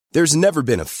There's never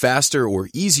been a faster or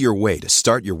easier way to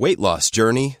start your weight loss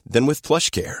journey than with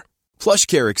PlushCare.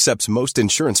 PlushCare accepts most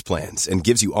insurance plans and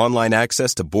gives you online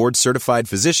access to board-certified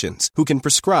physicians who can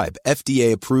prescribe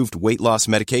FDA-approved weight loss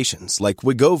medications like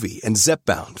Wegovy and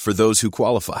Zepbound for those who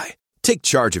qualify. Take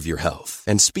charge of your health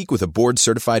and speak with a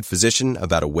board-certified physician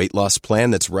about a weight loss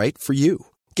plan that's right for you.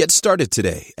 Get started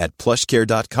today at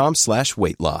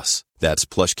plushcare.com/weight-loss. That's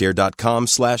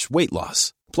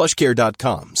plushcare.com/weight-loss.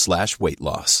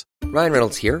 plushcare.com/weight-loss. Ryan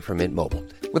Reynolds here from Mint Mobile.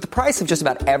 With the price of just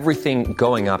about everything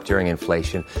going up during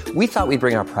inflation, we thought we'd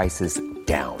bring our prices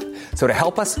down. So to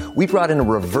help us, we brought in a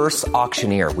reverse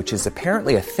auctioneer, which is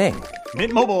apparently a thing.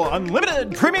 Mint Mobile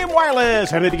Unlimited Premium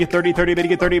Wireless. How to get 30, 30, how to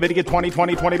get 30, how to get 20,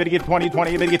 20, 20, how to get 20,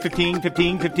 20, how to get 15,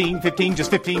 15, 15, 15,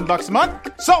 just $15 a month?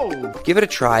 Sold! Give it a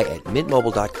try at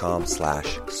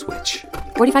mintmobile.com/switch.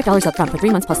 $45 up front for 3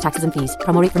 months plus taxes and fees.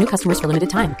 Promo rate for new customers for limited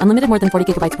time. Unlimited more than 40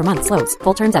 gigabytes per month. Slows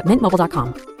full terms at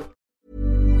mintmobile.com.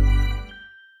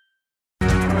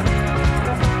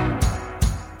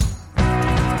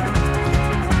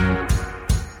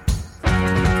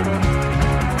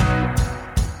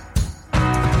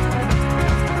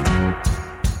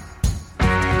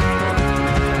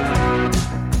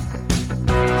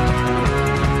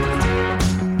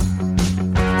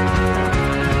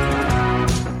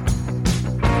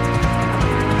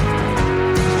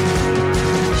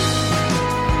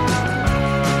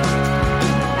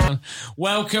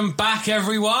 Welcome back,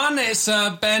 everyone. It's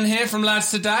Ben here from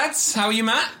Lads to Dads. How are you,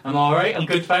 Matt? I'm all right. I'm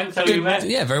good, thanks. How are you, Matt?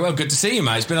 Yeah, very well. Good to see you,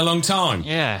 mate. It's been a long time.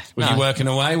 Yeah. Were you working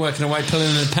away, pulling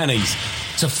in the pennies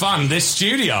to fund this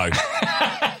studio?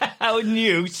 Our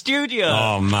new studio.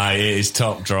 Oh, mate, it is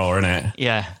top drawer, isn't it?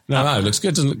 Yeah. No, it looks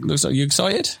good. Doesn't it? Looks like you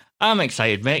excited? I'm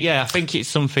excited, mate. Yeah, I think it's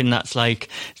something that's like,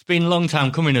 it's been a long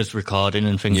time coming as recording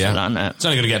and things like that, isn't it? It's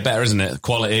only going to get better, isn't it?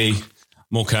 Quality.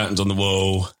 More curtains on the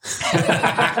wall.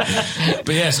 But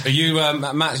yes, you,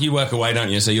 Matt, you work away, don't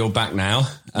you? So you're back now,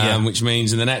 which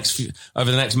means over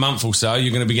the next month or so,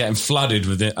 you're going to be getting flooded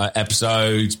with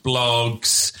episodes,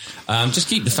 blogs. Just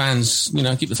keep the fans,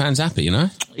 happy, you know?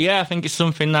 Yeah, I think it's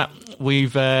something that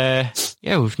we've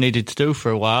needed to do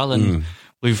for a while, and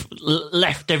we've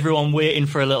left everyone waiting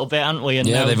for a little bit, haven't we? And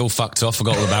now they've all fucked off,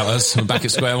 forgot all about us. We're back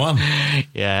at square one.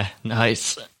 Yeah, no,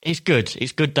 it's good.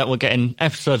 It's good that we're getting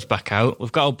episodes back out.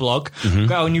 We've got our blog. We've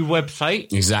got our new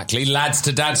website. Exactly,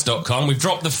 ladstodads.com. We've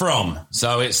dropped the from.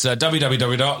 So it's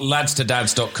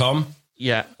www.ladstodads.com.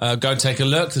 Yeah. Go take a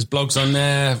look. There's blogs on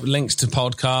there, links to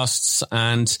podcasts,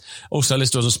 and also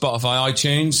list us on Spotify,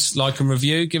 iTunes. Like and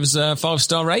review. Give us a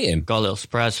 5-star rating. Got a little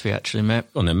surprise for you, actually, mate.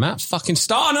 Go on then, Matt. Fucking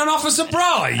start and off a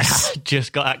surprise.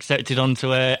 Just got accepted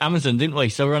onto Amazon, didn't we?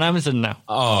 So we're on Amazon now.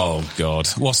 Oh, God.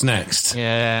 What's next?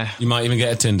 Yeah. You might even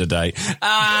get a Tinder date.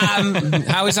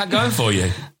 How is that going for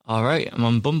you? All right. I'm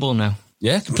on Bumble now.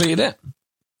 Yeah, completed it.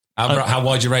 How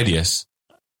wide's your radius?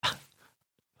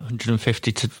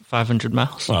 150 to 500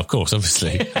 miles. Well, of course,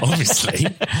 obviously.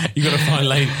 You got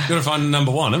to find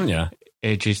number one, haven't you?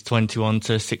 Ages 21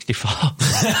 to 64.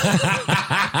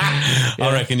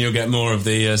 I reckon you'll get more of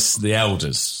the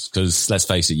elders, because let's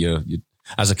face it, you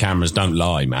as the cameras don't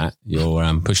lie, Matt.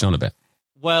 You're pushing on a bit.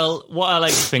 Well, what I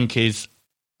like to think is,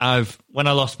 when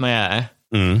I lost my hair,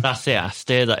 that's it. I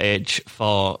stay that age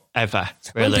forever.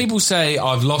 Really. When people say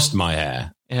I've lost my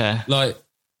hair, like,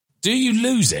 do you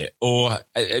lose it, or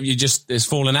it's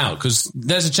fallen out? Because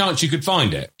there's a chance you could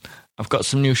find it. I've got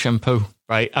some new shampoo,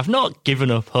 right? I've not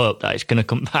given up hope that it's going to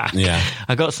come back. Yeah.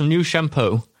 I got some new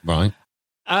shampoo. Right.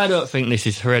 I don't think this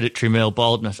is hereditary male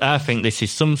baldness. I think this is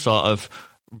some sort of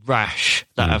rash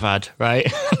that I've had, right?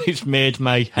 It's made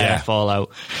my hair fall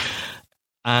out.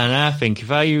 And I think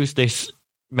if I use this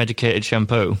medicated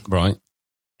shampoo, right,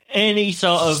 any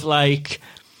sort of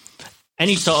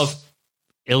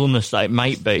illness that it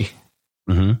might be,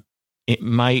 it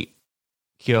might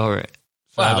cure it.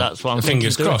 So that's what I'm thinking.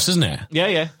 Fingers crossed, isn't it? Yeah,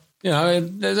 yeah. You know,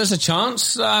 there's a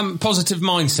chance. Positive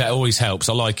mindset always helps.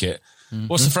 I like it.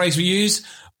 What's the phrase we use?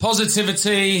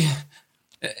 Positivity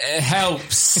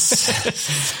helps.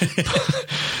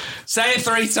 Say it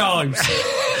 3 times.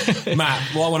 Matt,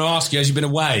 what I want to ask you, as you've been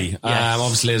away,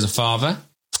 obviously as a father,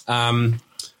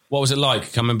 what was it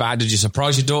like coming back? Did you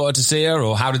surprise your daughter to see her,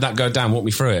 or how did that go down? Walk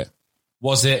me through it.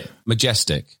 Was it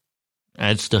majestic? I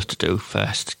had stuff to do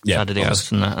first. Tidy the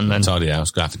house and that. And then tidy the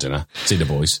house, go out for dinner, see the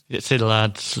boys. See the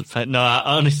lads. No,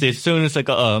 honestly, as soon as I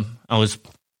got home, I was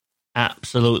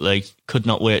absolutely could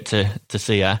not wait to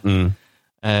see her.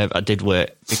 I did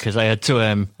wait because I had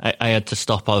to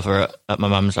stop over at my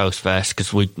mum's house first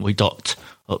because we docked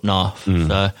up north.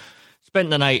 So spent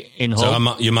the night in Hull.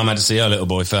 So your mum had to see her little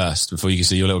boy first before you could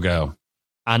see your little girl.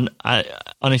 And I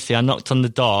knocked on the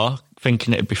door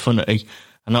thinking it'd be funny.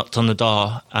 I knocked on the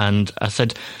door and I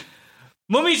said,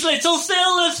 "Mummy's little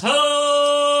sailor's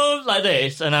home," like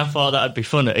this, and I thought that'd be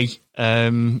funny.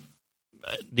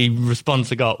 The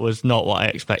response I got was not what I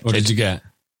expected. What did you get?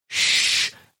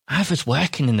 Shh, Ivor's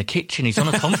working in the kitchen. He's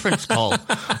on a conference call.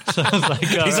 So I was like,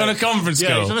 he's on a conference call?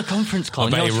 Yeah, he's on a conference call. I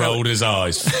bet he rolled his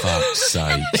eyes. Fuck's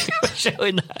sake.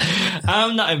 Showing that.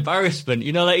 I'm that embarrassment.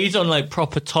 You know, like he's on like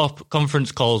proper top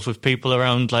conference calls with people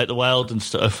around like the world and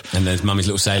stuff. And there's Mummy's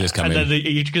little sailors coming. And then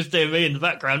you just hear me in the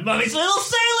background, "Mummy's little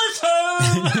sailor's home."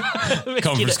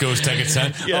 Conference calls take a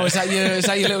turn. Yeah. Oh, is that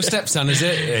your little stepson, is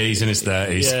it? Yeah, he's in his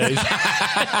 30s. Yeah,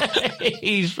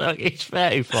 he's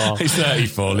 34. He's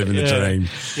 34, living the dream.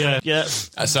 Yeah.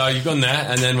 So you've gone there,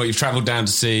 and then you've travelled down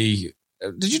to see...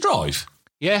 did you drive?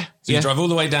 Yeah. So you drive all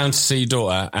the way down to see your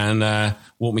daughter and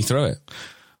walk me through it.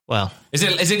 Well... Is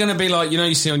it going to be like,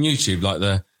 you see on YouTube, like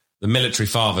the military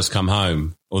fathers come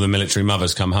home or the military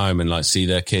mothers come home and like see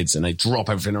their kids and they drop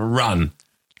everything and run?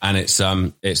 And it's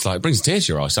like, it brings tears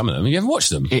to your eyes, some of them. Have you ever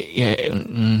watched them?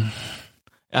 I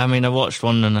mean, I watched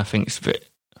one and I think it's a bit...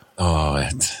 Oh,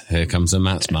 here comes the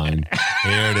Matt's moan.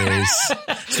 Here it is.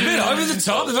 It's a bit over the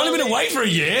top. They've only been away for a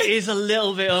year. It is a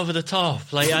little bit over the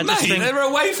top. Like, I just think they were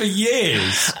away for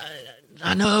years.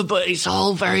 I know, but it's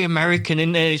all very American,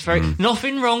 isn't it? It's very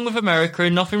nothing wrong with America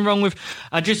and nothing wrong with...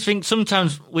 I just think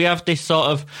sometimes we have this sort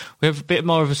of... We have a bit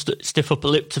more of a stiff upper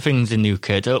lip to things in the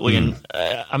UK, don't we? And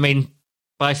I mean,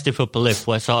 by stiff upper lip,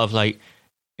 we're sort of like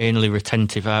anally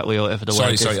retentive, aren't we, or whatever the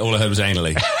word is. Sorry, all I heard was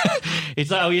anally. Is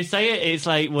that how you say it? It's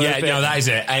like... that is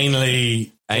it.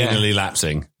 Anally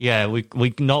lapsing. Yeah,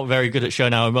 we're not very good at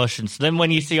showing our emotions. So then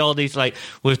when you see all these, like,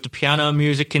 with the piano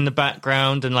music in the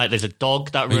background and, like, there's a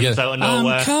dog that runs out of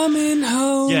nowhere. I'm coming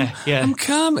home. Yeah. I'm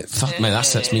coming. Fuck, man, that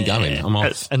sets me going. I'm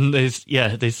off. And there's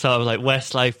sort of, like,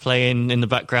 Westlife playing in the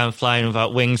background, flying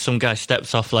without wings. Some guy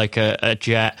steps off, like, a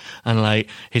jet and, like,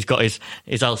 he's got his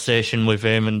Alsatian with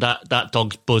him and that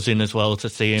dog's buzzing as well to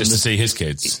see him. Just to see his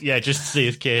kids. Yeah, just to see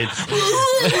his kids.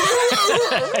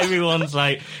 Everyone's,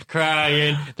 like,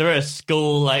 crying. They're at a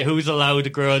school, like, who's allowed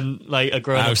a grown up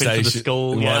into the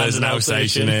school? Well, there's an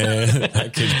Alsatian here.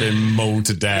 That kid's been mauled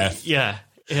to death. Yeah,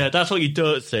 that's what you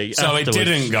don't see. So afterwards. It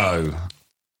didn't go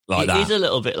like that? It is a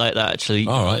little bit like that, actually.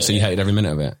 All right, so you hated every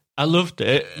minute of it? I loved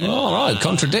it. All right,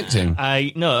 contradicting.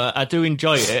 I do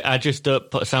enjoy it. I just don't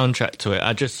put a soundtrack to it.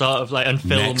 I just sort of, like, and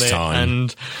film Next it. time,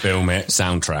 and film it,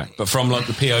 soundtrack. But from, like,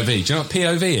 the POV. Do you know what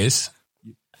POV is?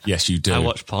 Yes, you do. I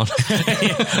watch porn.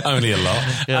 Only a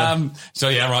lot. Yeah. So,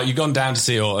 right, you've gone down to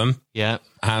see Autumn. Yeah.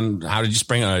 And how did you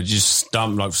spring it? Did you just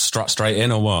strut straight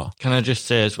in or what? Can I just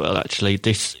say as well, actually,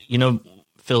 this,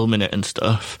 filming it and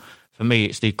stuff, for me,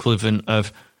 it's the equivalent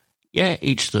of,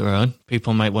 each their own.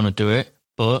 People might want to do it,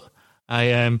 but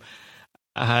right,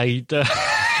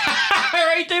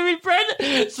 David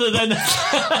Brent. So then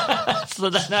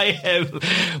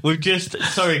we've just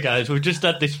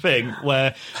had this thing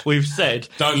where we've said,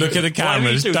 don't look at the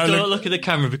cameras. Don't look at the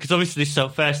camera, because obviously this is our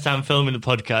first time filming the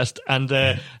podcast,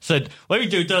 and said, when we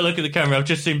do, don't look at the camera. I've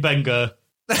just seen Ben go.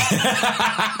 I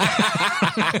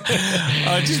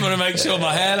just want to make sure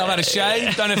my hair, I've had a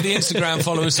shave. Don't know if the Instagram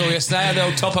followers saw yesterday.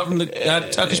 They'll top up from the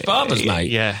Turkish barbers, mate.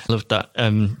 Yeah, loved that.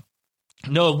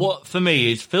 No, what for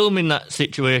me is filming that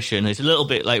situation is a little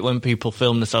bit like when people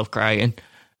film themselves crying.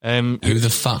 Who the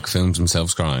fuck films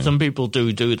themselves crying? Some people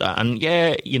do that, and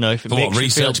if it for makes what,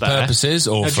 research you feel better, purposes,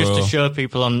 or for just to show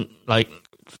people on like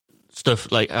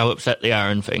stuff like how upset they are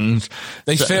and things.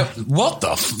 They feel what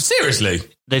the seriously?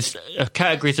 There's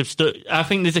categories of stuff. I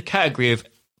think there's a category of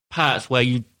parts where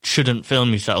you shouldn't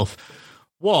film yourself.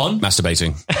 One,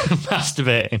 masturbating.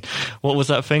 What was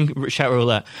that thing? Chat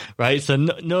roulette, right? So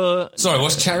no. Sorry,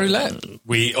 what's chat roulette?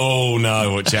 We all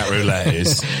know what chat roulette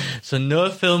is. So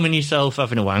no filming yourself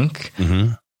having a wank.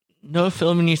 Mm-hmm. No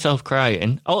filming yourself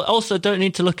crying. Also, don't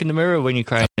need to look in the mirror when you're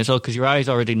crying as well, because your eyes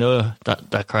already know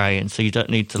that they're crying. So you don't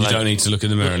need to. You don't need to look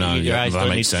in the mirror. No, your eyes don't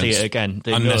need sense. to see it again.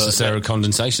 They Unnecessary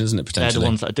condensation, isn't it? Potentially, they're the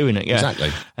ones that are doing it. Yeah,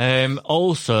 exactly.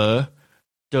 Also,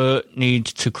 don't need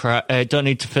to cry. Don't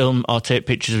need to film or take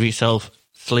pictures of yourself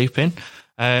sleeping.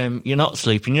 You're not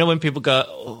sleeping. You know when people go,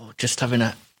 "Oh, just having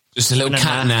a little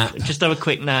cat nap. Just have a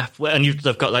quick nap," and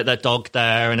they've got like their dog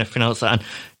there and everything else, and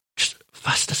just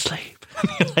fast asleep.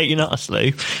 Like, you're not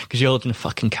asleep because you're holding a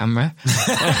fucking camera.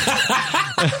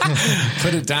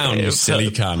 Put it down, you silly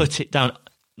cunt. Put it down.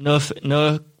 No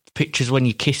pictures when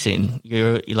you're kissing.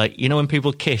 You're like, when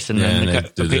people kiss and then they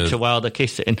get a picture while they're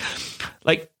kissing.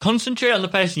 Like, concentrate on the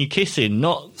person you're kissing,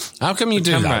 not. How come you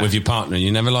do camera. that with your partner?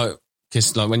 You never like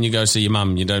kiss, like when you go see your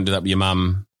mum, you don't do that with your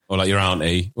mum or like your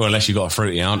auntie, or unless you've got a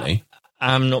fruity auntie.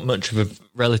 I'm not much of a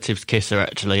relatives kisser,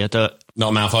 actually. I don't.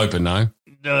 Not mouth open, no?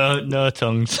 No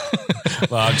tongues.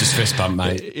 Well, I'll just fist pump,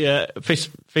 mate. Yeah,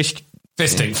 fisting.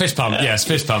 Fist pump, yes,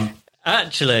 fist pump.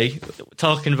 Actually,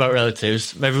 talking about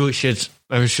relatives, maybe we should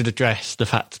address the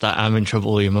fact that I'm in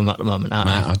trouble with your mum at the moment, aren't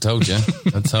Matt, I told you.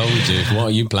 What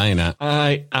are you playing at?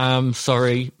 I am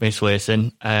sorry, Miss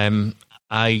Wilson.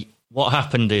 What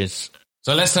happened is...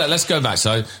 So let's go back.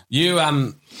 So you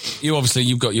obviously,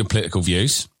 you've got your political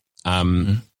views.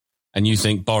 And you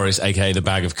think Boris, aka the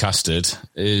bag of custard,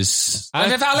 is... I'll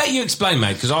let you explain,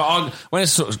 mate, because when it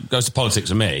sort of goes to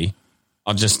politics with me,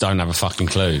 I just don't have a fucking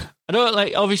clue. I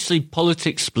don't, obviously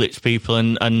politics splits people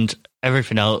and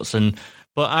everything else,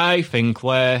 but I think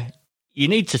where you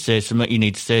need to say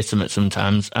something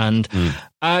sometimes, and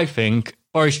I think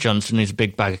Boris Johnson is a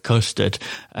big bag of custard.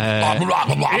 He doesn't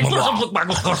look like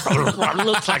a custard. It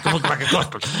looks like a bag of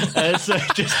custard.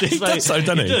 He does,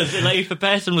 doesn't he? He does. If a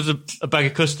person was a bag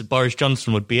of custard, Boris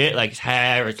Johnson would be it. His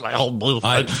hair, it's all blue.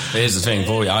 Here's the thing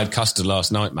for you. I had custard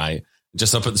last night, mate.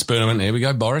 Just up at the spoon, I went, here we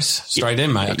go, Boris. Straight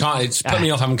in, mate. It's put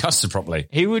me off having custard properly.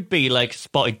 He would be like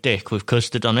spotted dick with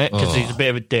custard on it, because he's a bit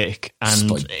of a dick. And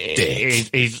spotted dick.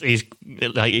 He's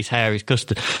like, his hair is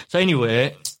custard. So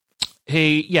anyway,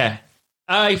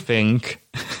 I think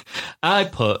I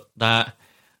put that.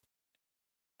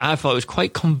 I thought it was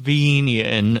quite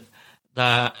convenient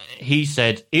that he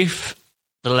said if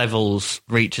the levels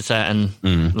reach a certain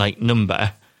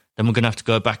number, then we're going to have to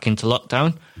go back into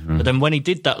lockdown. But then when he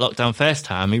did that lockdown first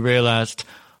time, he realised,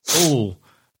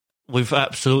 we've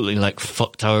absolutely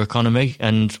fucked our economy,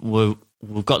 and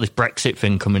we've got this Brexit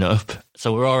thing coming up,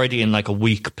 so we're already in a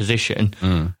weak position,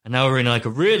 and now we're in a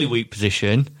really weak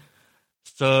position.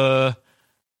 So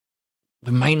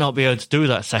we may not be able to do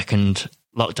that second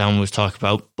lockdown we was talking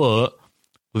about, but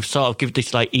we've sort of given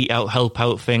this eat out, help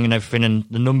out thing and everything, and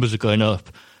the numbers are going up,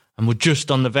 and we're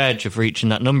just on the verge of reaching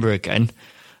that number again.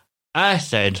 I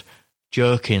said,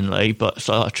 jokingly, but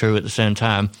sort of true at the same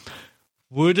time,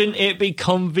 wouldn't it be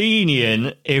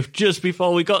convenient if just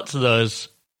before we got to those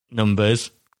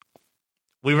numbers,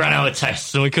 we ran out of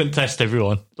tests and we couldn't test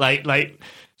everyone?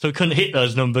 So we couldn't hit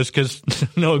those numbers because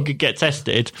no one could get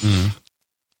tested.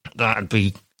 That'd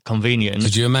be convenient.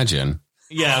 Could you imagine?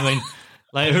 Yeah, I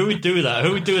mean, who would do that?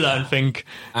 Who would do that and think,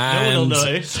 no one will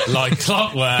notice? Like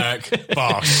clockwork,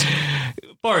 boss.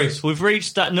 Boris, we've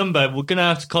reached that number. We're going to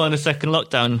have to call in a second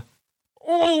lockdown.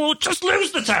 Oh, just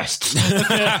lose the test. There's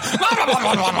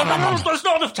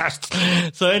not enough tests.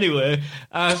 So anyway,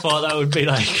 I thought that would be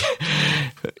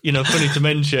funny to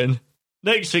mention.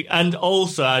 Next thing, and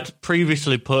also I'd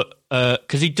previously put,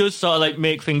 because he does sort of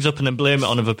make things up and then blame it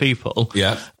on other people.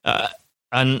 Yeah.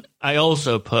 And I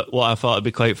also put what I thought would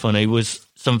be quite funny was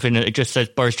something that it just says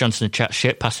Boris Johnson chat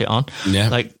shit, pass it on.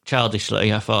 Yeah.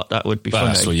 Childishly, I thought that would be funny.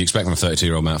 That's what you expect from a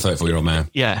 34-year-old man.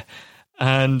 Yeah.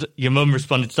 And your mum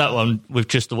responded to that one with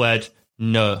just the word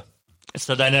no.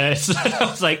 So then I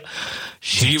was like,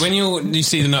 shit. When you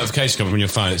see the notification come up on your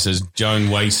phone, it says Joan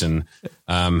Wayson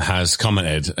has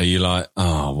commented. Are you like,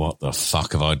 oh, what the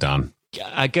fuck have I done?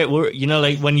 I get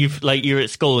worried, when you're at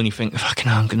school and you think, fucking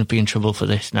hell, I'm going to be in trouble for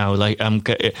this now.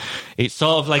 It's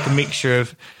sort of like a mixture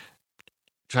of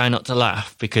try not to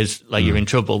laugh because you're in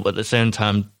trouble, but at the same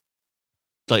time,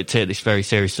 take this very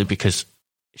seriously because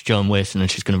it's Joan Wayson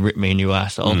and she's going to rip me a new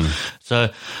asshole.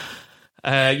 So,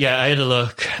 I had a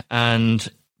look and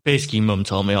basically Mum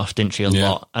told me off, didn't she, a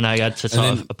lot? And I had to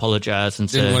sort of apologise and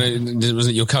say... Was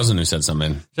it your cousin who said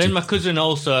something? Then my cousin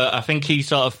also, I think he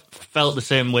sort of felt the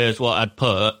same way as what I'd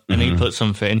put, and he put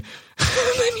something.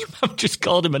 Then your mum just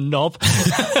called him a knob.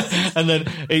 And then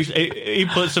he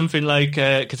put something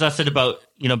because I said about,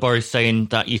 Boris saying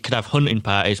that you could have hunting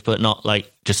parties, but not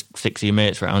just 6 of your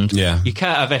mates around. Yeah. You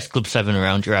can't have S Club 7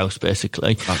 around your house,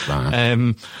 basically. Fuck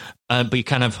that. But you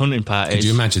can have hunting parties. Could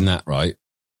you imagine that, right?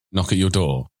 Knock at your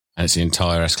door and it's the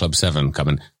entire S Club 7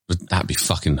 coming. That'd be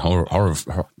fucking what's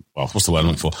the word I'm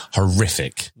looking for?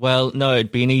 Horrific. Well, no,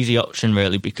 it'd be an easy option,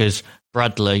 really, because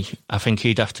Bradley, I think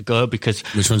he'd have to go because...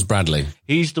 Which one's Bradley?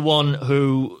 He's the one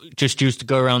who just used to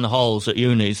go around the halls at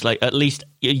unis. At least,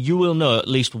 you will know at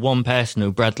least one person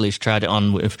who Bradley's tried it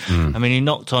on with. I mean, he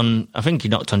knocked on a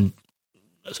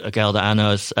girl that I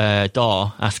know's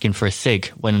door asking for a cig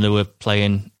when they were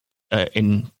playing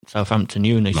in Southampton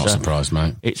uni. Not surprised,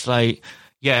 mate. It's I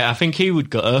think he would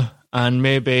go, and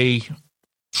maybe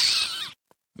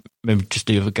just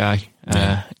the other guy.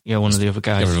 One of the other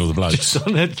guys. Get rid of all the blokes. Just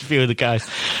a few of the guys.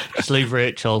 Just leave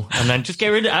Rachel, and then just get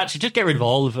rid of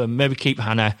all of them. Maybe keep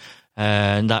Hannah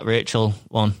and that Rachel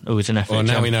one who was in FHM. Well,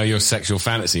 now we know your sexual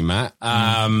fantasy, Matt.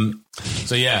 I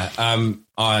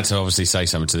had to obviously say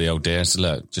something to the old dear. So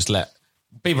look, just let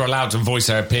people are allowed to voice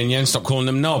their opinion, stop calling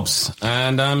them knobs.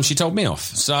 And she told me off.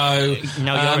 So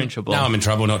now you're in trouble. Now I'm in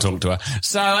trouble, not talking to her.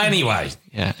 So anyway.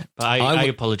 Yeah, but I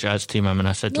apologised to you, Mum, and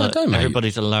I said, look,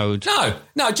 everybody's allowed.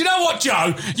 No, do you know what,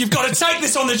 Joe? You've got to take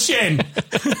this on the chin.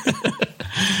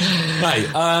 Mate,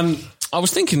 I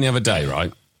was thinking the other day,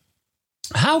 right?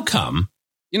 How come,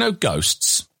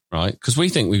 ghosts, right? Because we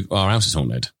think our house is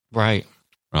haunted. Right.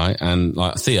 Right, and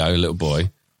like Theo, a little boy,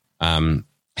 Theo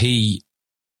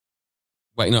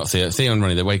and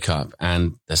Ronnie, they wake up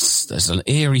and there's an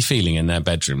eerie feeling in their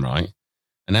bedroom, right?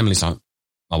 And Emily's like,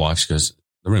 my wife, she goes,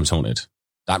 the room's haunted.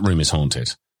 That room is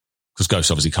haunted. Because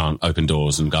ghosts obviously can't open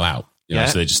doors and go out,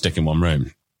 so they just stick in one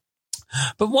room.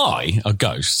 But why are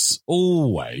ghosts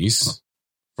always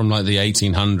from like the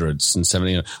 1800s and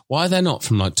 1700s? Why are they not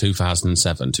from like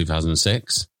 2007,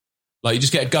 2006? Like you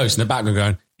just get a ghost in the background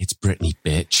going, it's Britney,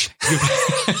 bitch.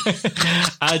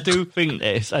 I do think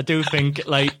this. I do think,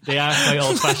 like, they are quite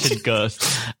old-fashioned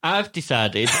ghosts. I've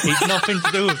decided it's nothing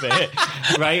to do with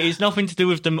it, right? It's nothing to do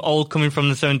with them all coming from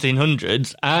the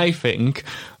 1700s. I think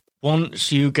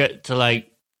once you get to,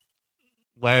 like,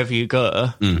 wherever you go,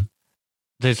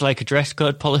 there's, like, a dress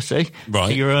code policy. Right.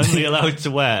 So you're only allowed to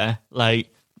wear, like,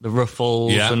 the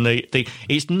ruffles and the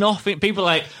it's nothing. People are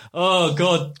like, oh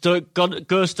God,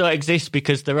 ghosts don't exist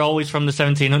because they're always from the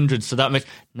 1700s. So that makes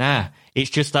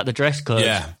it's just that the dress code.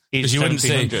 Yeah, because you wouldn't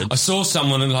see. I saw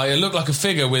someone and it looked like a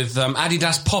figure with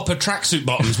Adidas Popper tracksuit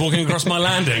bottoms walking across my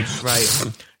landing. Right.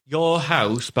 Your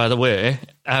house, by the way,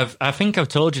 I think I've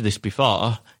told you this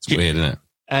before. It's weird, isn't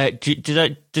it?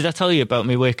 Did I tell you about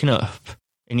me waking up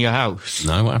in your house?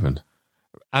 No, what happened?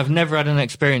 I've never had an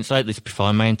experience like this before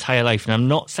in my entire life, and I'm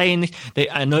not saying this.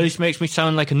 I know this makes me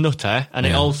sound like a nutter, and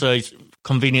it also is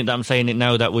convenient that I'm saying it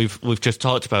now that we've just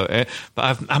talked about it.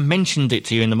 But I mentioned it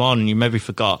to you in the morning. You maybe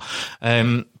forgot.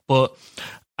 But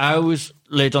I was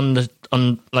laid on the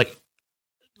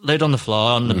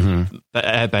floor on the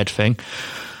airbed thing,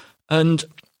 and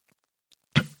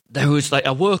there was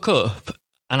I woke up.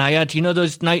 And I had,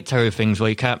 those night terror things where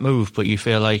you can't move, but you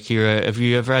feel like have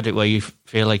you ever had it where you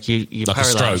feel like you're like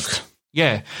paralysed? A stroke.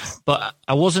 Yeah. But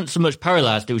I wasn't so much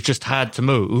paralysed, it was just hard to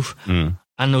move. And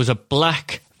there was a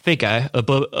black figure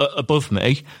above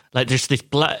me, like just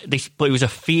but it was a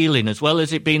feeling as well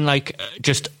as it being like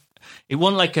it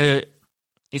wasn't like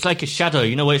it's like a shadow,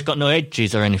 where it's got no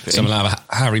edges or anything. Something like a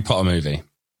Harry Potter movie.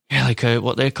 Yeah, like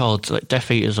what they're called, like Death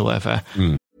Eaters or whatever.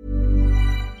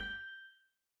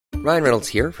 Ryan Reynolds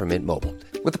here from Mint Mobile.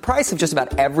 With the price of just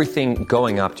about everything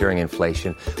going up during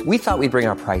inflation, we thought we'd bring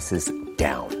our prices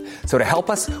down. So to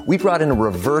help us, we brought in a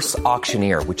reverse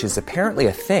auctioneer, which is apparently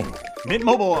a thing. Mint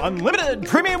Mobile Unlimited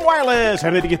Premium Wireless.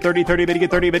 How to get 30, 30, how to get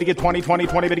 30, how to get 20, 20,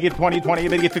 20, how to get 20, 20, how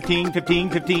to get 15, 15,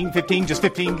 15, 15, just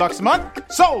 $15 a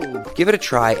month? Sold! Give it a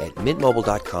try at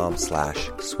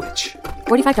mintmobile.com/switch.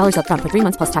 $45 up front for 3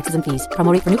 months plus taxes and fees.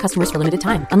 Promo rate for new customers for limited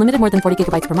time. Unlimited more than 40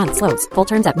 gigabytes per month. Slows full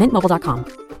terms at mintmobile.com.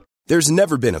 There's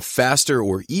never been a faster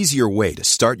or easier way to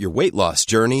start your weight loss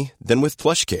journey than with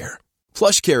PlushCare.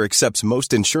 PlushCare accepts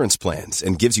most insurance plans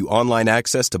and gives you online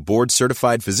access to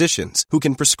board-certified physicians who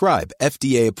can prescribe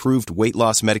FDA-approved weight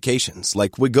loss medications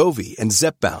like Wegovy and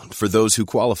Zepbound for those who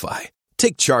qualify.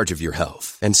 Take charge of your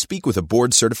health and speak with a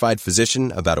board-certified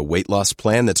physician about a weight loss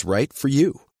plan that's right for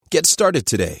you. Get started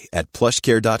today at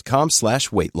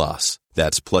plushcare.com/weight loss.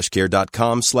 That's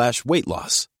plushcare.com/weight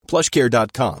loss.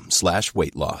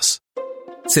 plushcare.com/weight loss.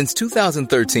 Since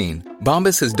 2013,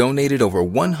 Bombas has donated over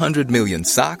 100 million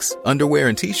socks, underwear,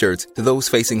 and T-shirts to those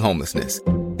facing homelessness.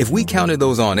 If we counted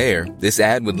those on air, this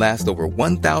ad would last over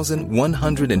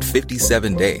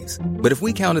 1,157 days. But if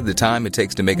we counted the time it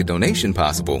takes to make a donation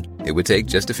possible, it would take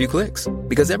just a few clicks.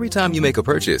 Because every time you make a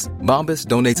purchase, Bombas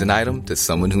donates an item to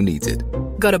someone who needs it.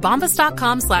 Go to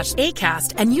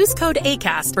bombas.com/ACAST and use code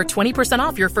ACAST for 20%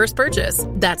 off your first purchase.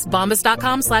 That's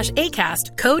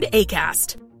bombas.com/ACAST, code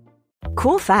ACAST.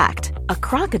 Cool fact, a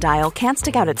crocodile can't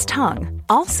stick out its tongue.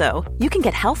 Also, you can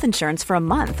get health insurance for a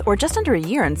month or just under a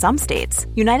year in some states.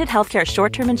 United Healthcare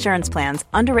short-term insurance plans,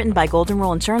 underwritten by Golden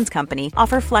Rule Insurance Company,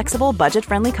 offer flexible,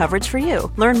 budget-friendly coverage for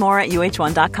you. Learn more at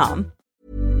uh1.com.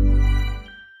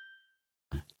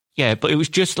 Yeah, but it was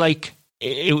just like,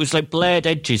 it was like blurred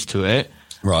edges to it.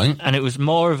 Right. And it was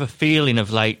more of a feeling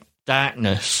of like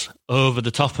darkness over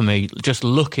the top of me, just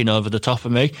looking over the top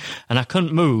of me. And I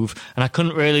couldn't move and I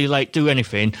couldn't really like do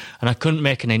anything and I couldn't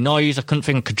make any noise. I couldn't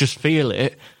think, I could just feel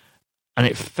it. And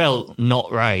it felt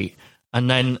not right. And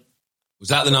then... Was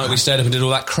that the night we stayed up and did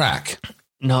all that crack?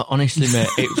 No, honestly, mate,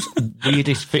 it was the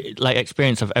weirdest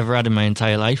experience I've ever had in my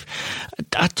entire life.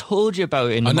 I told you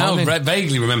about it in the morning. I now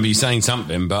vaguely remember you saying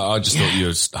something, but I just thought you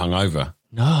were hungover.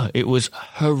 No, it was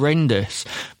horrendous.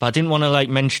 But I didn't want to like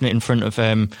mention it in front of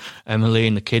Emily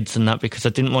and the kids and that because I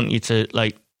didn't want you to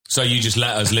like. So you just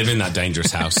let us live in that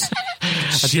dangerous house.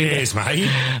 Cheers, mate.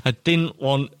 I didn't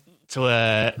want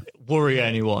to worry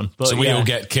anyone. But so we all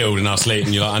get killed in our sleep,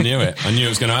 and you're like, I knew it. I knew it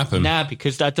was going to happen. Nah,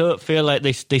 because I don't feel like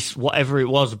this whatever it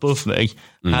was above me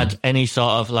had any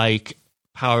sort of like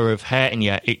power of hurting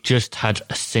you. It just had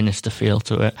a sinister feel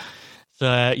to it.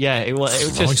 So yeah, it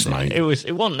was just mate. it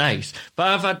wasn't nice.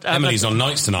 But I've Emily's on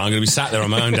nights tonight. I'm going to be sat there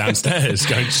on my own downstairs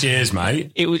going, cheers,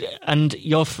 mate. It was, and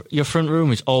your front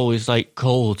room is always like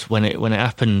cold when it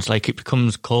happens. Like it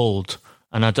becomes cold,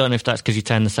 and I don't know if that's because you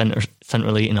turn the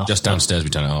central heating off. Just downstairs we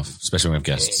turn it off, especially when we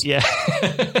have guests. Yeah,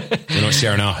 we're not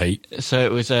sharing our heat. So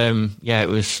it was it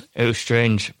was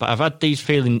strange. But I've had these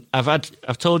feelings.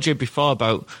 I've told you before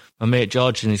about my mate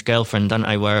George and his girlfriend, haven't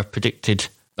I? Where I predicted.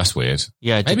 That's weird.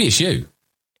 Yeah, maybe it's you.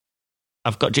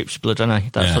 I've got gypsy blood, haven't I?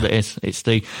 That's what it is. It's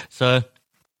so.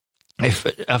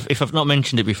 If I've not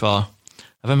mentioned it before,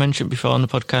 have I mentioned it before on the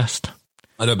podcast?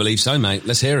 I don't believe so, mate.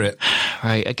 Let's hear it.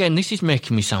 Right. Again, this is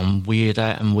making me sound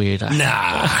weirder and weirder.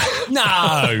 Nah,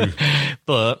 no.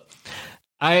 But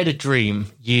I had a dream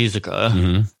years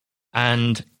ago,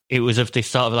 and it was of this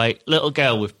sort of like little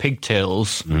girl with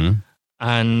pigtails,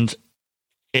 and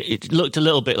it looked a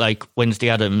little bit like Wednesday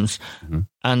Addams,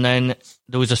 and then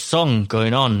there was a song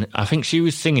going on. I think she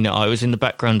was singing it, or it was in the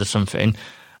background or something,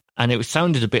 and it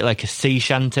sounded a bit like a sea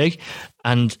shanty,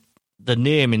 and the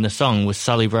name in the song was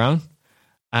Sally Brown.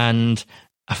 And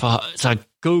I thought, so I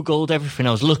Googled everything.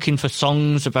 I was looking for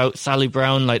songs about Sally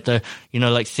Brown, like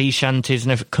like sea shanties,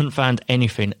 and I couldn't find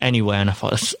anything anywhere. And I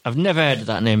thought, I've never heard of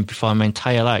that name before in my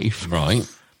entire life. Right.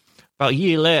 About a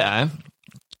year later,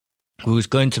 we was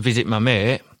going to visit my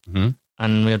mate,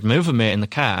 and we had my other mate in the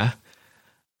car,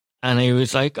 and he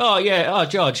was like,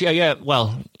 George, yeah,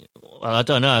 well, I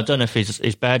don't know if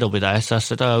his bed will be there. So I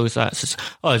said, who's that? Says,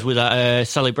 it's with that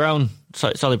Sally Brown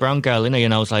girl, innit?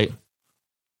 And I was like,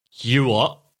 you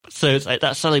what? So it's like,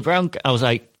 that Sally Brown. I was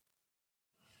like,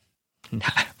 nah,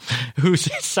 who's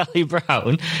this Sally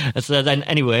Brown? And so then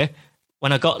anyway,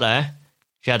 when I got there,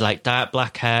 she had like dark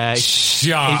black hair.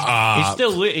 Shut up.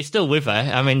 He's still with her.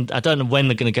 I mean, I don't know when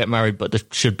they're going to get married, but they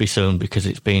should be soon because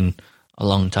it's been a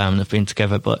long time they've been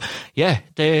together. But yeah,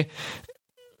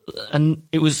 and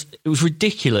it was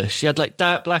ridiculous. She had like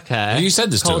dark black hair. You said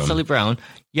this to him? Sally Brown.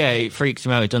 Yeah, it freaks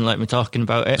him out. He doesn't like me talking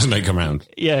about it. Doesn't make him around.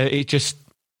 Yeah,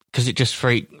 because it just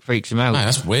freaks him out. Man,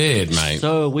 that's weird, mate.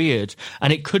 So weird.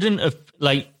 And it couldn't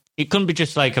be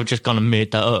just like I've just gone and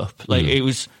made that up. Like it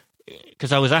was,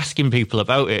 because I was asking people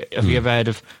about it. Have you ever heard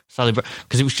of Sally Brown?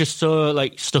 Because it was just so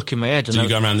like stuck in my head. And so you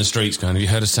go around the streets going, have you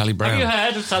heard of Sally Brown? Have you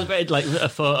heard of Sally Brown? Like a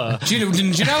photo. Do you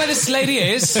know where this lady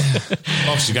is?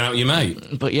 Oh, she's going out with your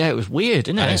mate. But yeah, it was weird,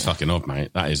 isn't it? That is fucking odd,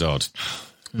 mate. That is odd.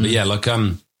 But yeah, like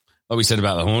we said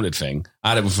about the haunted thing, I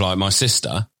had it with like my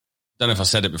sister. Don't know if I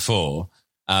said it before.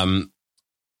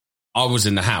 I was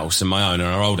in the house, in my own, in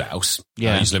our old house.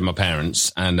 Yeah. I used to live with my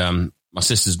parents, and my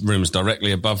sister's room was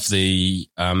directly above the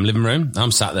living room.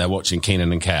 I'm sat there watching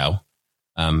Keenan and Kel.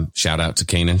 Shout out to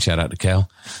Keenan, shout out to Kel.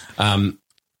 And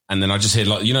then I just hear,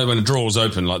 like, when the drawers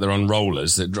open, like they're on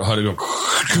rollers, that heard it go.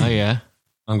 Oh, yeah.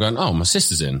 I'm going, my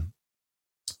sister's in.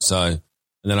 So, and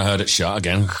then I heard it shut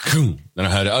again. Then I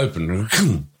heard it open.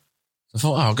 I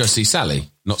thought, I'll go see Sally.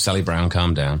 Not Sally Brown,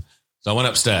 calm down. So I went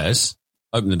upstairs,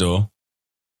 opened the door.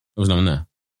 There was no one there.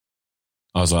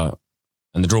 I was like,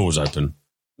 and the drawer was open.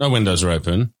 No windows are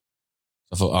open.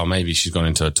 I thought, maybe she's gone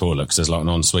into a toilet because there's like an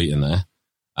ensuite in there.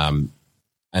 And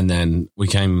then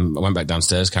I went back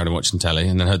downstairs, carried on watching telly,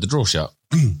 and then heard the drawer shut.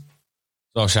 So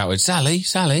I shouted,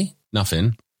 Sally,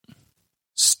 nothing.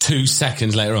 2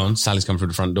 seconds later on, Sally's come through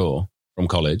the front door from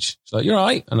college. She's like, you're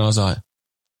right. And I was like,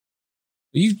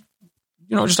 you're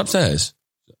not just upstairs?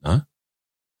 No.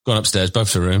 Gone upstairs,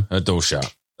 both to the room, the drawer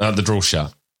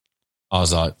shut. I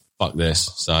was like, fuck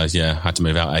this. So yeah, had to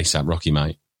move out ASAP, Rocky,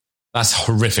 mate. That's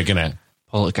horrific, isn't it?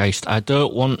 Poltergeist. I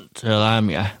don't want to alarm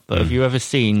you, but have you ever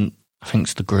seen, I think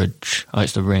it's The Grudge. Oh,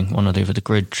 it's The Ring. One or the other. The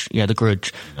Grudge. Yeah, The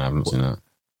Grudge. No, I haven't seen that.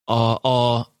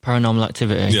 Or Paranormal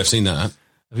Activity. Yeah, I've seen that.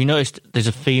 Have you noticed there's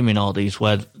a theme in all these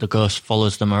where the ghost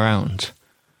follows them around?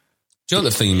 Do you know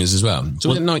what the theme is as well? It's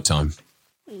always at night time.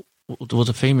 Well,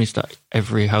 the theme is that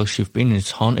every house you've been in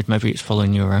is haunted. Maybe it's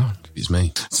following you around. It's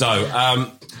me. So,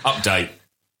 update.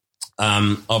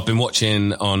 I've been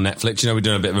watching on Netflix. We're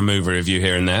doing a bit of a movie review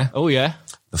here and there. Oh, yeah.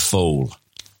 The Fall.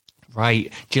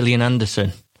 Right. Gillian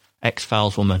Anderson,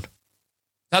 X-Files woman. Is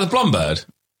that the blonde bird?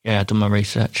 Yeah, I've done my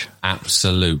research.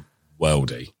 Absolute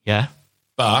worldie. Yeah.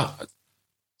 But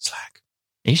slag.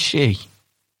 Is she?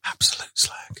 Absolute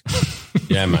slag.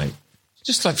 Yeah, mate.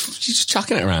 She's just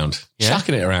chucking it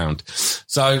around.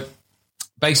 So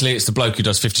basically, it's the bloke who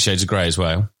does 50 Shades of Grey as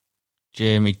well.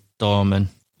 Jamie Dornan.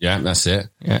 Yeah, that's it.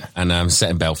 Yeah. And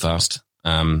set in Belfast.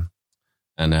 And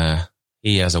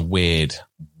he has a weird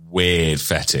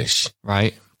fetish.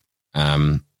 Right.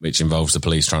 Which involves the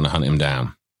police trying to hunt him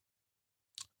down.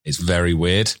 It's very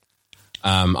weird.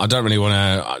 I don't really want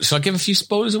to... Should I give a few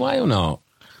spoilers away or not?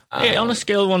 On a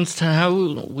scale of 1 to 10,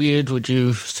 how weird would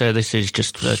you say this is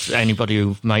just for anybody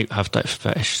who might have that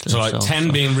fetish? So like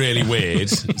 10 being really weird,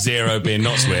 0 being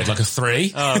not so weird, like a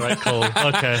 3. Oh, right, cool.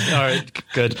 Okay, all right,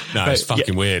 good. No, it's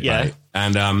fucking weird, mate.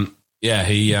 And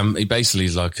he basically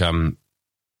is like...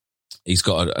 he's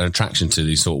got an attraction to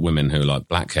these sort of women who are like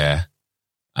black hair.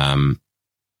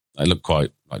 They look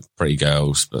quite like pretty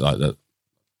girls, but like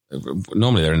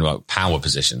normally they're in like power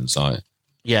positions. Like,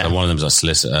 yeah, one of them's a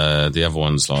solicitor. The other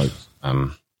one's like, I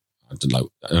don't know,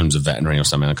 owns a veterinary or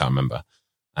something. I can't remember.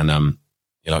 And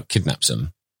he like kidnaps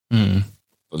them,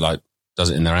 but like does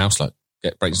it in their house. Like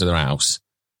breaks into their house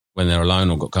when they're alone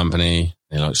or got company.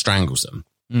 He like strangles them,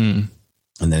 and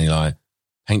then he like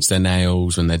paints their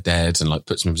nails when they're dead and like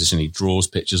puts them in a position. He draws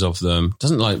pictures of them.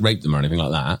 Doesn't like rape them or anything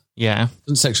like that. Yeah,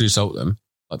 doesn't sexually assault them.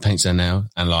 Like paints their nail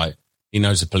and like he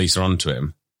knows the police are onto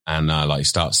him and like he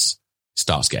starts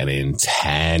getting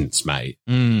intense, mate.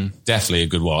 Definitely a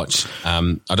good watch. I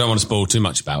don't want to spoil too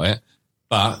much about it,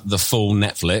 but the full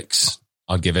Netflix,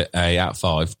 I'd give it a out of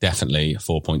 5, definitely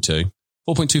 4.2,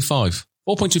 4.25,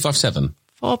 4.257.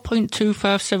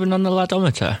 4.257 on the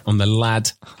ladometer. On the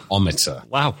ladometer.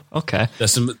 Wow. Okay.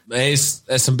 There's some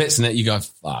bits in it you go,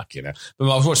 fuck, you know. But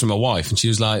I was watching my wife and she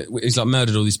was like, he's like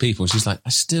murdered all these people. And she's like, I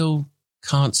still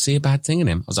can't see a bad thing in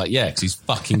him. I was like, yeah, because he's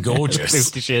fucking gorgeous.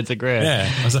 50 Shades of Grey.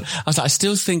 Yeah. I was like, I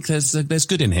still think there's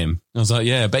good in him. I was like,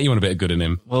 yeah, I bet you want a bit of good in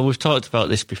him. Well, we've talked about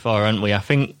this before, haven't we? I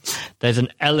think there's an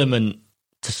element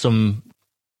to some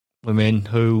women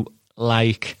who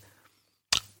like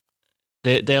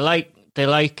they like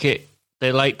it.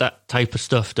 They like that type of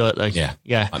stuff, don't they? Yeah.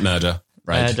 Yeah. Like murder,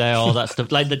 rape. All that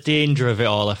stuff. Like the danger of it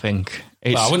all, I think.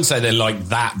 Well, I wouldn't say they like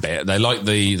that bit. They like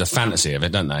the fantasy of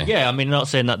it, don't they? Yeah, I mean, I'm not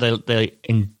saying that they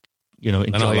enjoy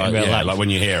it in real life. Like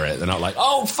when you hear it, they're not like,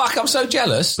 oh, fuck, I'm so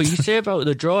jealous. But you say about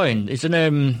the drawing, isn't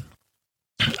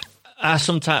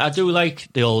I do like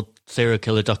the old serial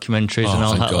killer documentaries and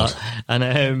all that lot.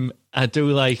 And I do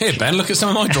like... Here, Ben, look at some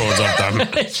of my drawings I've done.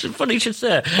 It's funny you should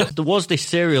say. There was this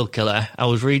serial killer, I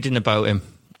was reading about him,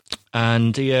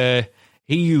 and he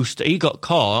got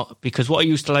caught because what he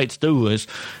used to like to do was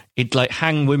he'd like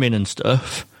hang women and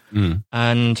stuff,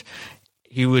 and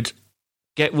he would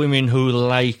get women who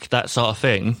like that sort of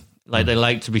thing, like they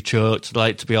like to be choked,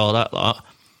 like to be all that lot,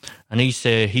 and he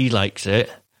say he likes it,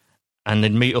 and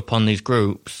they'd meet up on these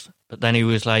groups, but then he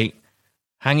was like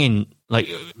hanging like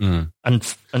and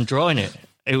drawing it.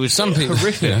 It was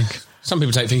horrific. Yeah. Some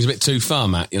people take things a bit too far,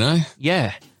 Matt, you know?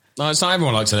 Yeah. No, it's not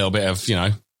everyone likes a little bit of, you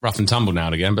know, rough and tumble now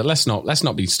and again, but let's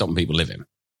not be stopping people living.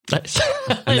 Let's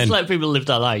let people live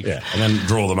their life. Yeah, and then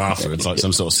draw them afterwards like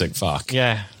some sort of sick fuck.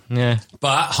 Yeah, yeah.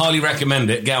 But highly recommend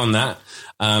it. Get on that.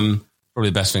 Probably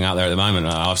the best thing out there at the moment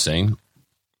that I've seen.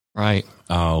 Right.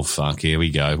 Oh, fuck. Here we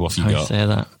go. What have you got? I say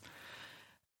that.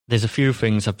 There's a few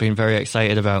things I've been very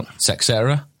excited about.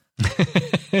 Sexera?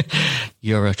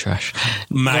 Eurotrash.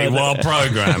 Mate, what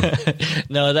program?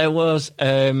 No, there was...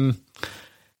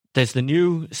 there's the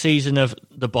new season of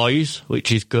The Boys,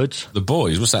 which is good. The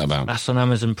Boys? What's that about? That's on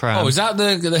Amazon Prime. Oh, is that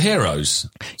the heroes?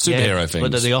 Superhero things?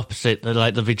 But they're the opposite. They're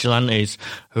like the vigilantes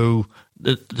who...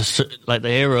 like the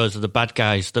heroes are the bad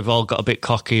guys. They've all got a bit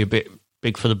cocky, a bit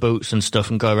big for the boots and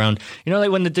stuff and go around. You know, like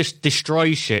when they just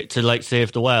destroy shit to like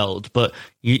save the world. But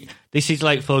this is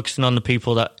like focusing on the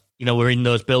people that, you know, were in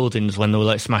those buildings when they were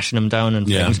like smashing them down and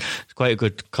things. It's quite a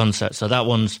good concept. So that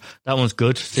one's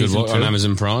good. Season 2 on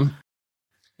Amazon Prime.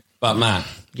 But Matt,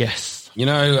 yes, you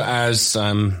know, as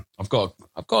I've got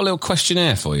a little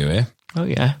questionnaire for you here. Oh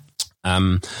yeah.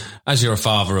 As you're a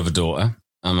father of a daughter,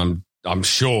 I'm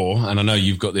sure, and I know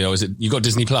you've got you've got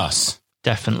Disney Plus.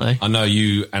 Definitely. I know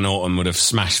you and Autumn would have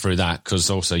smashed through that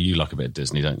because also you like a bit of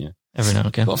Disney, don't you? Every now and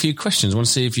again. Got a few questions. I want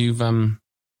to see if you can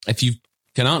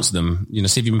answer them. You know,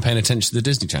 see if you've been paying attention to the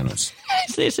Disney channels.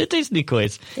 It's a Disney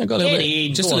quiz. Yeah, got a little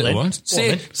bit, just a little one.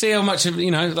 See how much of,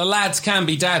 you know, the lads can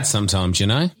be dads sometimes. You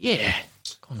know. Yeah.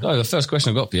 So the first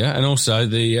question I've got for you, and also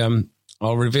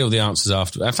I'll reveal the answers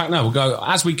after. In fact, no, we'll go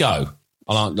as we go.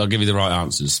 I'll give you the right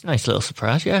answers. Nice little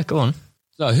surprise. Yeah, go on.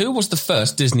 So, who was the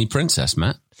first Disney princess,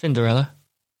 Matt? Cinderella.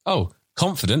 Oh,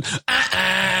 confident.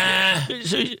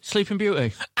 Sleeping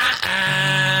Beauty.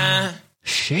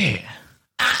 Shit.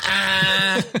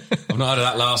 I've not heard of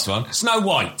that last one. Snow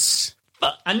White.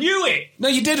 But I knew it. No,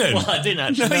 you didn't. Well, I didn't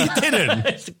actually. No, you didn't.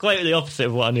 It's quite the opposite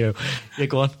of what I knew. Yeah,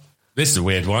 go on. This is a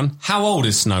weird one. How old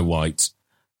is Snow White?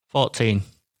 14.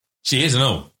 She is and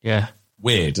all. Yeah.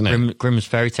 Weird, isn't it? Grimm's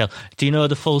fairy tale. Do you know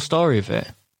the full story of it?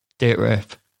 Date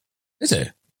rape. Is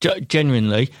it?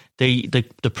 Genuinely,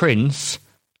 the prince,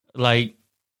 like,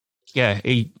 yeah,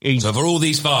 he. So for all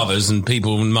these fathers and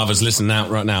people and mothers listening out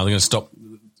right now, they're going to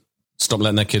stop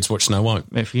letting their kids watch Snow White.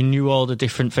 If you knew all the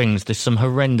different things, there's some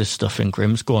horrendous stuff in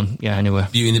Grimm's. Go on. Yeah, anyway.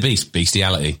 Beauty and the Beast,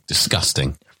 bestiality,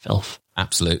 disgusting. Filth.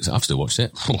 Absolute. I've still watched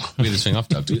it. Weirdest thing I've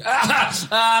done.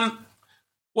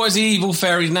 What is the evil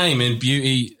fairy's name in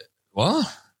Beauty? What?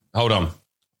 Hold on.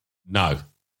 No.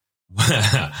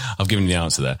 I've given you the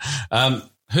answer there.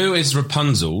 Who is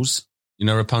Rapunzel's? You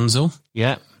know Rapunzel?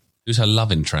 Yeah. Who's her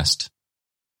love interest?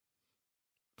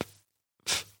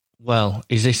 Well,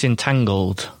 is this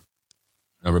Entangled?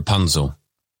 No, Rapunzel.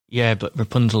 Yeah, but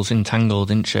Rapunzel's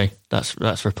entangled, isn't she? That's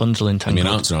Rapunzel entangled. Give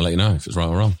me an answer, I'll let you know if it's right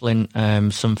or wrong. Flynn,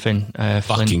 something. Fucking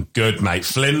Flynn. good, mate.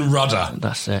 Flynn Rudder.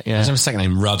 That's it, yeah. Does have a second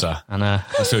name, Rudder? And I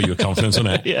feel you were confident, wasn't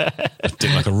it? Yeah. A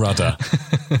dick like a rudder.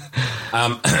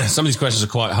 Some of these questions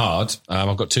are quite hard.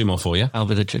 I've got two more for you. I'll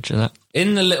be the judge of that.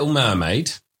 In The Little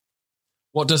Mermaid,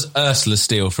 what does Ursula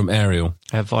steal from Ariel?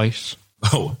 Her voice.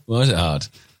 Oh, why is it hard?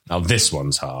 Now, this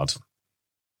one's hard.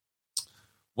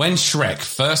 When Shrek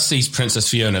first sees Princess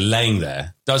Fiona laying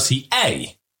there, does he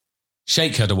A,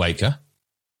 shake her to wake her,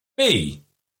 B,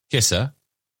 kiss her,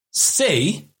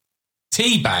 C,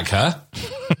 teabag her,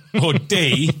 or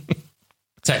D,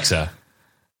 text her?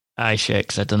 I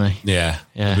shakes her, doesn't he? Yeah.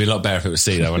 It'd be a lot better if it was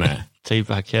C, though, wouldn't it?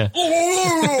 Teabag,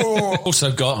 yeah.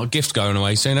 Also got a gift going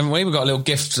away soon, haven't we? We've got a little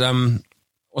gift,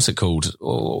 what's it called?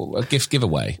 A gift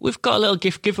giveaway. We've got a little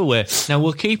gift giveaway. Now,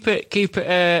 we'll keep it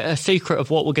a secret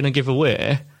of what we're going to give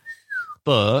away,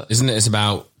 but... Isn't it? It's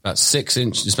about 6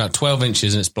 inches, it's about 12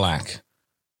 inches and it's black.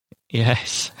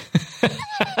 Yes.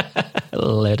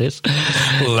 Ladies.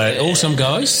 Awesome,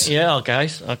 guys. Yeah, our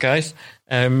guys.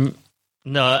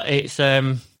 No, it's...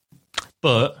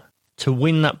 But to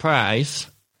win that prize,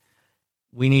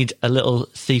 we need a little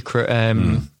secret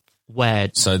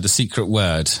word. So the secret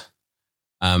word...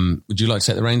 would you like to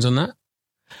take the reins on that?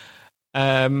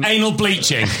 Anal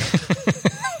bleaching.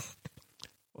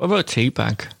 What about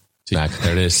teabag? Teabag,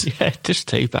 there it is. Yeah, just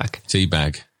teabag.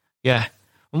 Teabag. Yeah.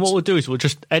 And what we'll do is we'll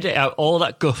just edit out all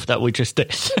that guff that we just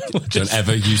did. Don't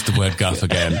ever use the word guff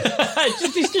again.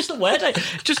 It's just a word I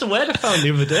found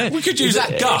the other day. We could use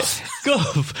that guff.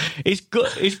 Guff. Is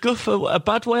guff a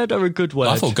bad word or a good word?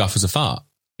 I thought guff was a fart.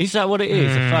 Is that what it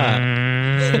is? A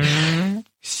fart?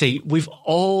 See, we've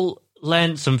all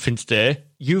learned something today.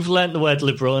 You've learnt the word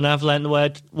liberal and I've learnt the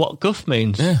word what guff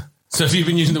means. Yeah. So have you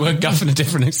been using the word guff in a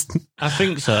different... I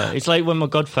think so. It's like when my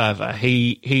godfather,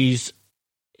 he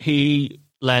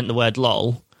learnt the word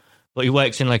lol, but he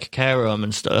works in like a care home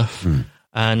and stuff.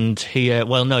 And he,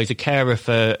 he's a carer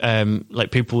for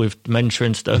like people with dementia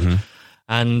and stuff.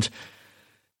 And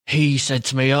he said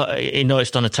to me, he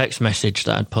noticed on a text message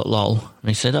that I'd put lol. And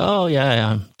he said, oh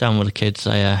yeah, I'm down with the kids.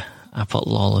 I put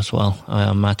lol as well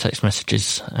on my text messages.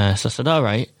 So I said, all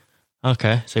right.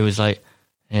 Okay. So he was like,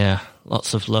 yeah,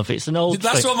 lots of love. It's an old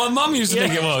That's thing. what my mum used to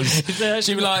think it was.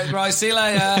 She'd be like, right, see you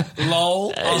later.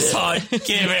 Lol. I was like,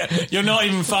 give it. You're not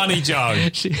even funny, Joe.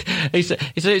 He said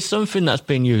it's something that's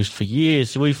been used for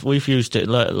years. We've used it.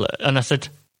 And I said,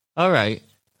 all right.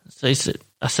 So he said,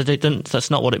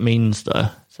 that's not what it means, though.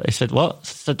 So he said, what? I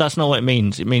said, that's not what it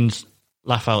means. It means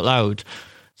laugh out loud.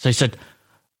 So he said,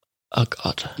 oh,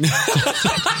 God.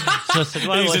 So I said,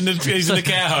 he's in the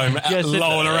care home,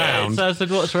 lolling around. So I said,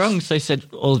 what's wrong? So he said,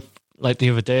 well, like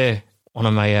the other day, one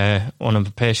of my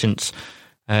patients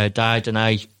died, and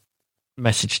I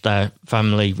messaged their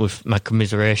family with my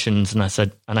commiserations, and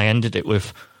I ended it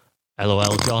with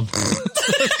LOL, John.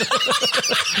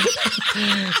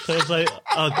 So I was like,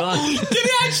 oh, God. Did he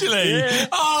actually? Yeah.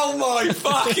 Oh, my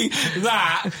fucking...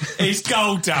 That is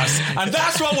gold dust. And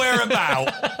that's what we're about.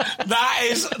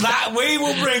 That we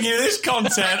will bring you this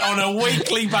content on a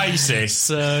weekly basis.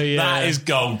 So, yeah. That is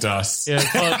gold dust. Yeah,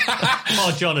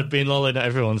 poor John had been lolling at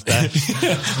everyone's death.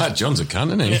 That John's a cunt,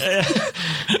 isn't he? Yeah.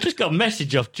 Just got a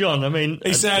message off John. I mean...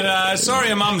 He said, sorry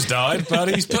your mum's died, but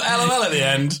he's put LOL at the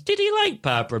end. Did he like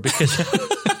Barbara? Because...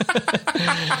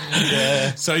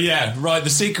 Yeah. So, yeah, right, the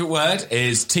secret word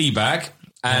is teabag.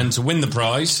 And to win the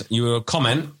prize, you will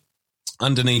comment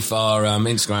underneath our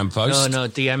Instagram post. No,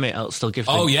 DM it. I'll still give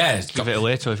it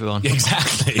away to everyone.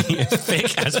 Exactly.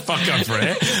 Thick as fuck up for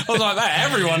it. I was like, that.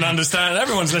 Everyone understands.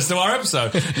 Everyone's listening to our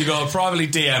episode. You've got to privately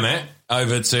DM it.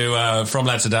 over to From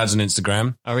Lads to Dads on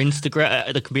Instagram. Our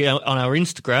Instagram, they can be on our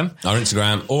Instagram. Our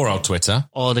Instagram or our Twitter.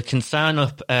 Or they can sign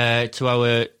up to our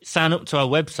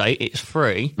website. It's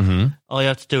free. Mm-hmm. All you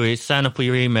have to do is sign up with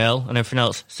your email and everything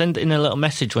else. Send in a little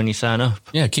message when you sign up.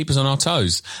 Yeah, keep us on our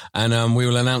toes. And we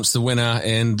will announce the winner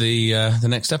in the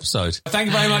next episode. Thank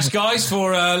you very much, guys,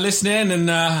 for listening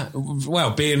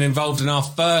and, being involved in our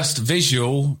first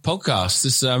visual podcast.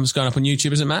 This is going up on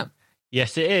YouTube, isn't it, Matt?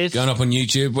 Yes, it is. Going up on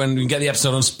YouTube when we can get the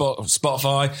episode on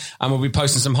Spotify, and we'll be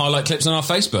posting some highlight clips on our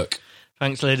Facebook.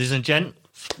 Thanks, ladies and gents.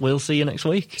 We'll see you next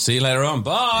week. See you later on.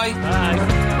 Bye.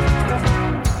 Bye.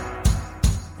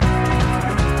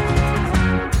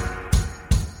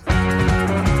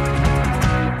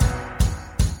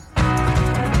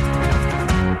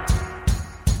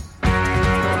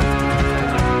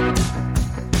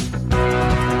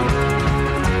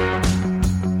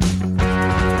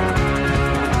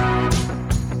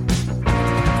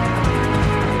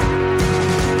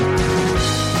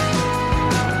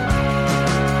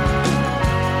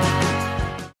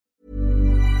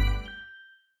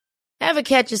 Ever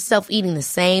catch yourself eating the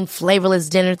same flavorless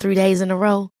dinner 3 days in a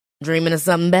row? Dreaming of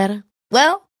something better?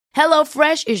 Well,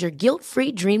 HelloFresh is your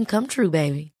guilt-free dream come true,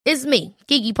 baby. It's me,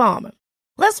 Keke Palmer.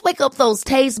 Let's wake up those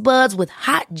taste buds with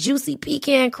hot, juicy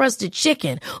pecan-crusted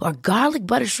chicken or garlic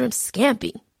butter shrimp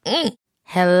scampi.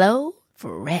 Hello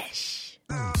Fresh.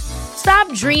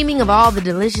 Stop dreaming of all the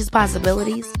delicious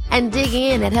possibilities and dig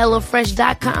in at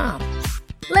HelloFresh.com.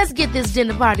 Let's get this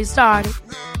dinner party started.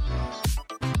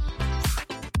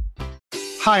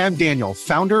 Hi, I'm Daniel,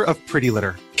 founder of Pretty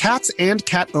Litter. Cats and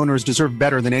cat owners deserve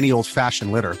better than any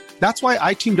old-fashioned litter. That's why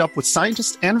I teamed up with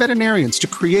scientists and veterinarians to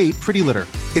create Pretty Litter.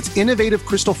 Its innovative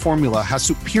crystal formula has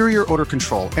superior odor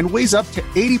control and weighs up to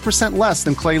 80% less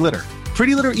than clay litter.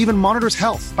 Pretty Litter even monitors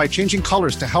health by changing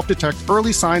colors to help detect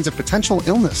early signs of potential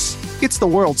illness. It's the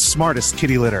world's smartest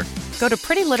kitty litter. Go to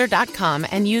prettylitter.com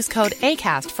and use code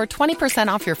ACAST for 20%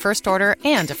 off your first order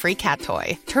and a free cat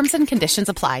toy. Terms and conditions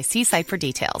apply. See site for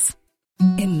details.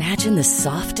 Imagine the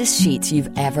softest sheets you've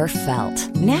ever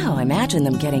felt. Now imagine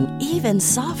them getting even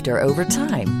softer over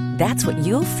time. That's what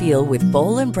you'll feel with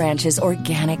Boll & Branch's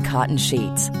organic cotton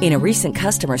sheets. In a recent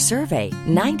customer survey,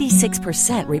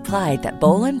 96% replied that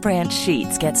Boll & Branch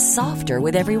sheets get softer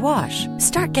with every wash.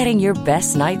 Start getting your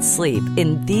best night's sleep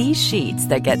in these sheets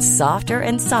that get softer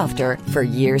and softer for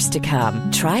years to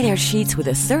come. Try their sheets with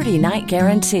a 30-night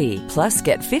guarantee. Plus,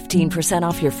 get 15%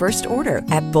 off your first order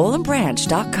at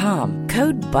bollandbranch.com.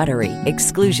 Code BUTTERY.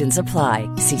 Exclusions apply.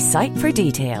 See site for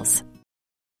details.